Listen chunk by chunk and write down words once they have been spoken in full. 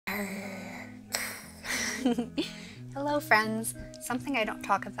Hello friends! Something I don't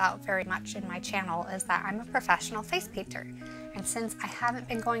talk about very much in my channel is that I'm a professional face painter. And since I haven't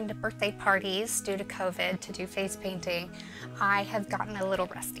been going to birthday parties due to COVID to do face painting, I have gotten a little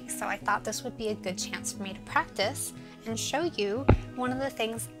rusty. So I thought this would be a good chance for me to practice and show you one of the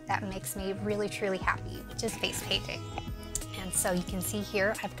things that makes me really truly happy, which is face painting. And so you can see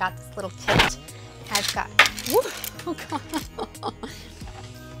here, I've got this little kit. I've got, oh God.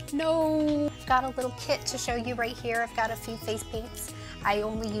 No, I've got a little kit to show you right here. I've got a few face paints. I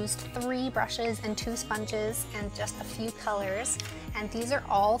only used 3 brushes and 2 sponges and just a few colors. And these are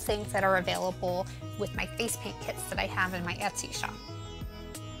all things that are available with my face paint kits that I have in my Etsy shop.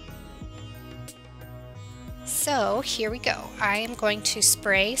 So here we go. I am going to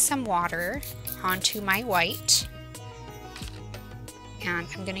spray some water onto my white. And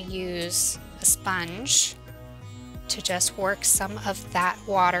I'm going to use a sponge to just work some of that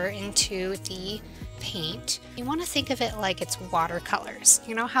water into the paint. You want to think of it like it's watercolors.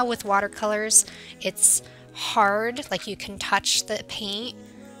 You know how with watercolors it's hard, like you can touch the paint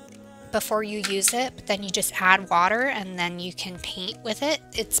before you use it, but then you just add water and then you can paint with it.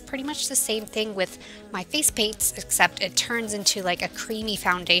 It's pretty much the same thing with my face paints, except it turns into like a creamy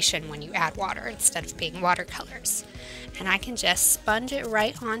foundation when you add water instead of being watercolors. And I can just sponge it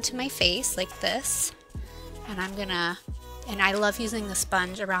right onto my face like this. And and I love using the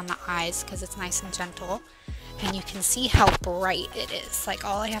sponge around the eyes because it's nice and gentle. And you can see how bright it is. Like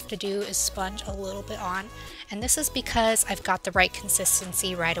all I have to do is sponge a little bit on. And this is because I've got the right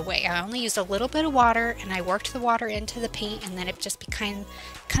consistency right away. I only used a little bit of water and I worked the water into the paint and then it just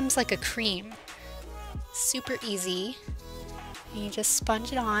becomes like a cream. Super easy. And you just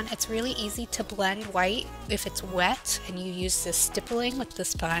sponge it on. It's really easy to blend white if it's wet and you use this stippling with the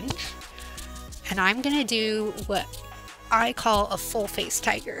sponge. And I'm gonna do what I call a full face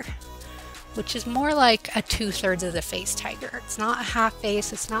tiger, which is more like a 2/3 of the face tiger. It's not a half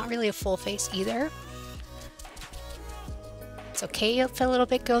face, it's not really a full face either. It's okay if a little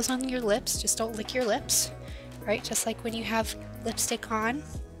bit goes on your lips, just don't lick your lips, right? Just like when you have lipstick on.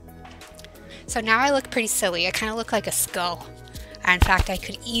 So now I look pretty silly. I kind of look like a skull. In fact, I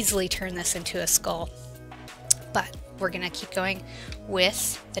could easily turn this into a skull. But we're gonna keep going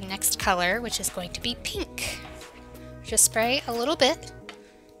with the next color, which is going to be pink. Just spray a little bit.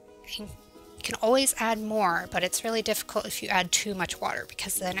 You can always add more, but it's really difficult if you add too much water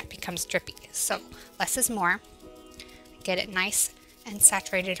because then it becomes drippy. So less is more. Get it nice and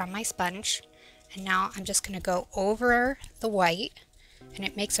saturated on my sponge. And now I'm just gonna go over the white and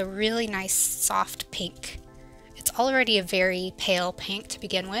it makes a really nice soft pink. It's already a very pale pink to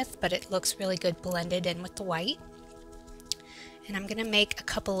begin with, but it looks really good blended in with the white. And I'm gonna make a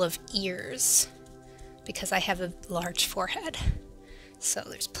couple of ears because I have a large forehead. So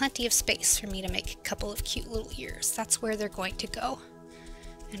there's plenty of space for me to make a couple of cute little ears. That's where they're going to go.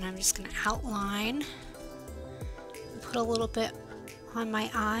 And I'm just gonna outline, put a little bit on my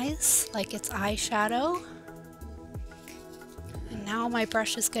eyes like it's eyeshadow. And now my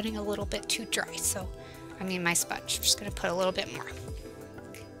brush is getting a little bit too dry, my sponge. I'm just gonna put a little bit more.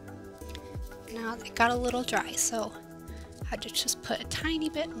 Now it got a little dry, so I had to just put a tiny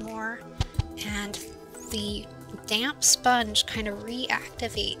bit more, and the damp sponge kind of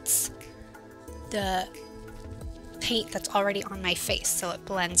reactivates the paint that's already on my face, so it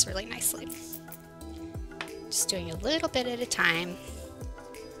blends really nicely. Just doing a little bit at a time.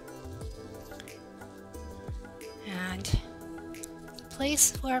 And the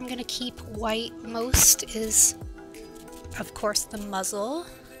place where I'm going to keep white most is, of course, the muzzle.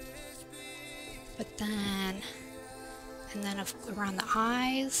 But then around the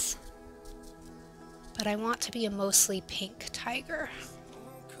eyes. But I want to be a mostly pink tiger.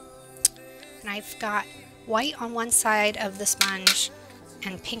 And I've got white on one side of the sponge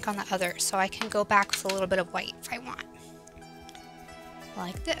and pink on the other, so I can go back with a little bit of white if I want.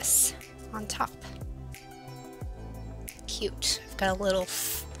 Like this, on top. Cute. I've got a little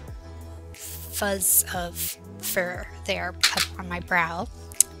fuzz of fur there up on my brow.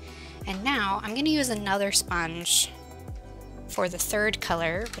 And now I'm going to use another sponge for the third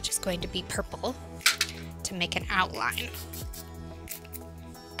color, which is going to be purple, to make an outline.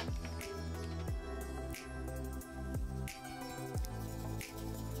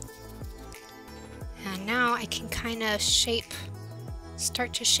 And now I can kind of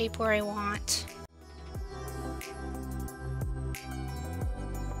start to shape where I want.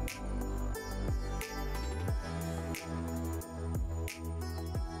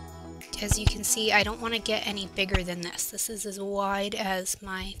 As you can see, I don't want to get any bigger than this. This is as wide as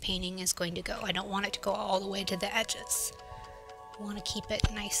my painting is going to go. I don't want it to go all the way to the edges. I want to keep it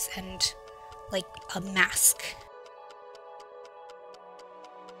nice and like a mask.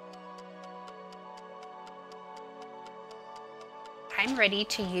 I'm ready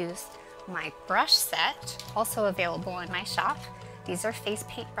to use my brush set, also available in my shop. These are face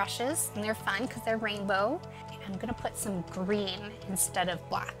paint brushes, and they're fun because they're rainbow. I'm gonna put some green instead of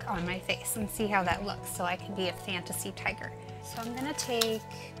black on my face and see how that looks so I can be a fantasy tiger. So I'm gonna take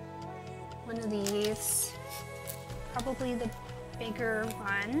one of these, probably the bigger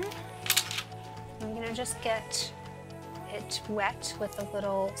one. I'm gonna just get it wet with a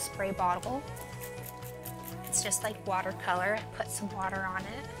little spray bottle. It's just like watercolor. I put some water on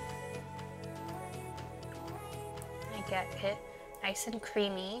it. I get it nice and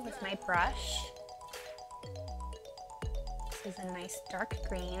creamy with my brush. This is a nice dark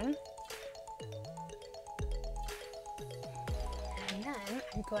green. And then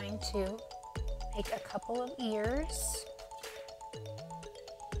I'm going to make a couple of ears.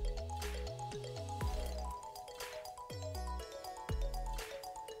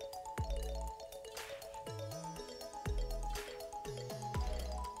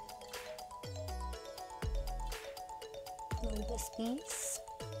 Little wispies.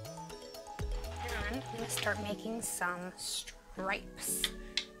 And I'm going to start making some stripes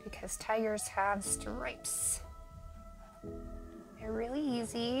because tigers have stripes. They're really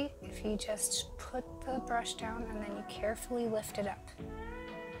easy if you just put the brush down and then you carefully lift it up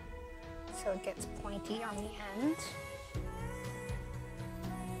so it gets pointy on the end.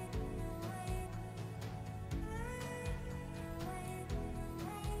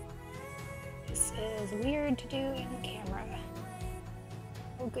 This is weird to do in camera.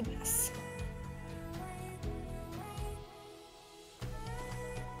 Oh goodness.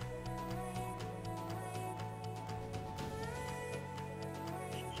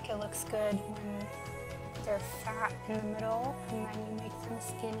 It looks good when they're fat in the middle and then you make them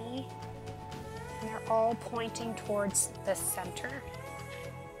skinny and they're all pointing towards the center.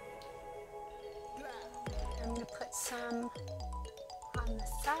 I'm going to put some on the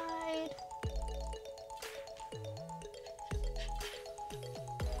side.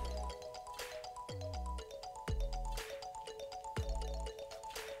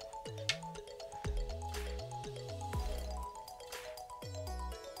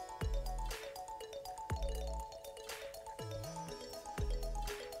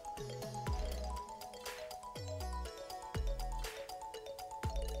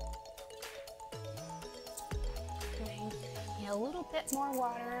 A little bit more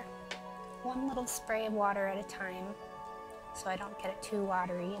water, one little spray of water at a time so I don't get it too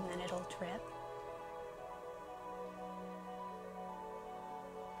watery and then it'll drip.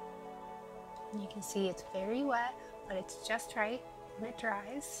 And you can see it's very wet, but it's just right when it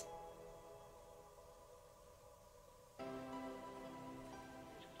dries.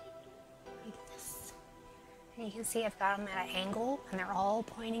 Like this. And you can see I've got them at an angle and they're all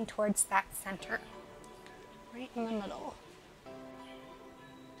pointing towards that center, right in the middle.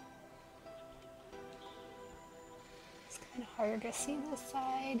 Kind of harder to see this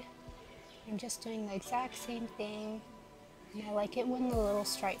side. I'm just doing the exact same thing, and I like it when the little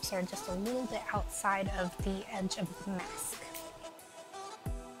stripes are just a little bit outside of the edge of the mask.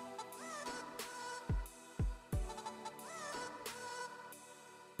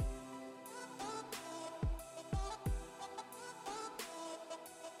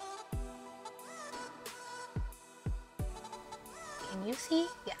 Can you see?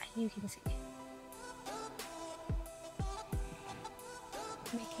 Yeah, you can see.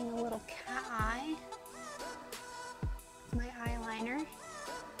 Making a little cat eye with my eyeliner.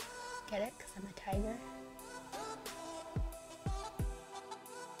 Get it? Because I'm a tiger.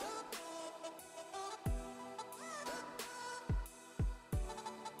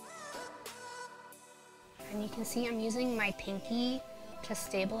 And you can see I'm using my pinky to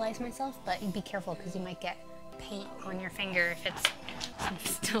stabilize myself, but be careful because you might get paint on your finger if it's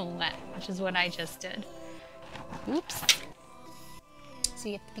still wet, which is what I just did. Oops. So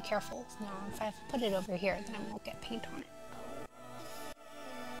you have to be careful. Now, if I put it over here, then I won't get paint on it.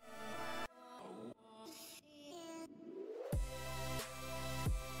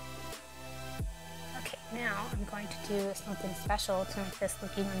 Okay, now I'm going to do something special to make this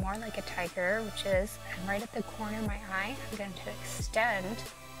look even more like a tiger, which is right at the corner of my eye, I'm going to extend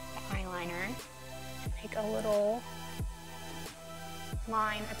the eyeliner and make a little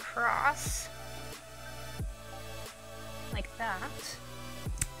line across like that.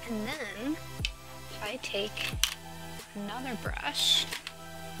 And then if I take another brush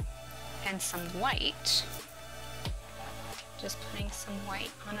and some white, just putting some white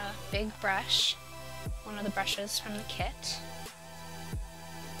on a big brush, one of the brushes from the kit.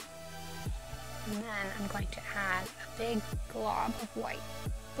 And then I'm going to add a big glob of white.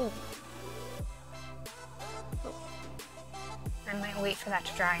 Boom. Boom. I might wait for that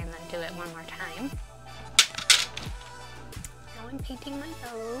to dry and then do it one more time. Now I'm painting my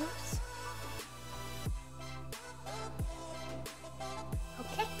nose.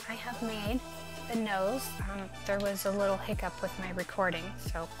 Okay, I have made the nose. There was a little hiccup with my recording,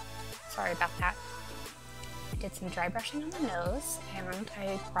 so sorry about that. I did some dry brushing on the nose, and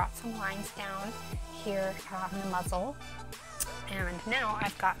I brought some lines down here on the muzzle. And now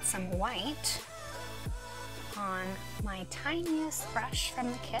I've got some white on my tiniest brush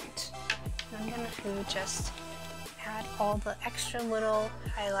from the kit. I'm going to just add all the extra little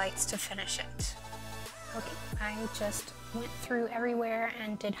highlights to finish it. Okay, I just went through everywhere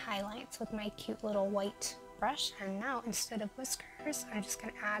and did highlights with my cute little white brush, and now instead of whiskers, I'm just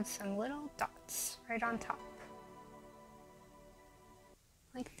going to add some little dots right on top.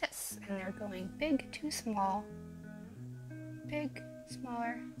 Like this, and they're going big to small, big,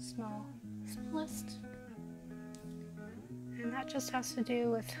 smaller, small, smallest. And that just has to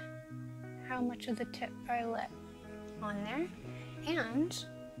do with how much of the tip I let on there. And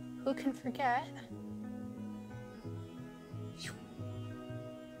who can forget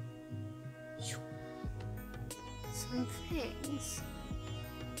some things.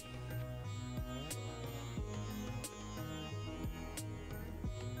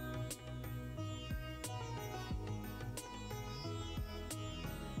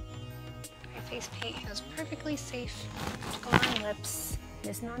 My face paint is perfectly safe to go on lips. It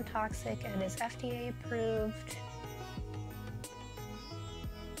is non-toxic and is FDA approved.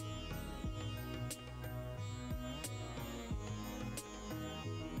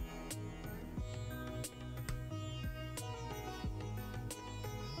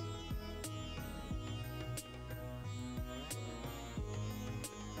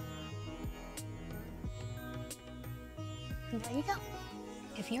 And there you go.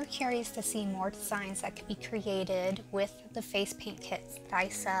 If you're curious to see more designs that can be created with the face paint kits that I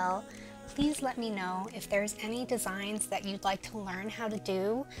sell, please let me know if there's any designs that you'd like to learn how to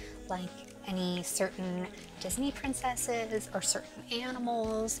do, like any certain Disney princesses or certain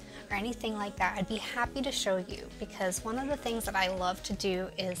animals or anything like that. I'd be happy to show you, because one of the things that I love to do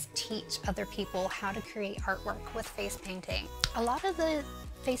is teach other people how to create artwork with face painting. A lot of the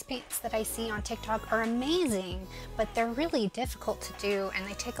face paints that I see on TikTok are amazing, but they're really difficult to do and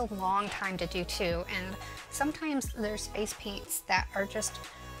they take a long time to do too. And sometimes there's face paints that are just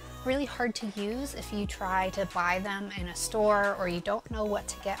really hard to use if you try to buy them in a store or you don't know what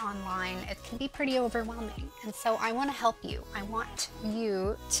to get online. It can be pretty overwhelming. And so I want to help you. I want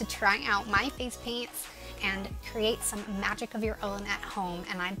you to try out my face paints and create some magic of your own at home,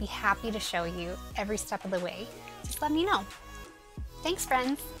 and I'd be happy to show you every step of the way. Just let me know. Thanks,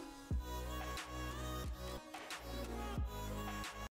 friends.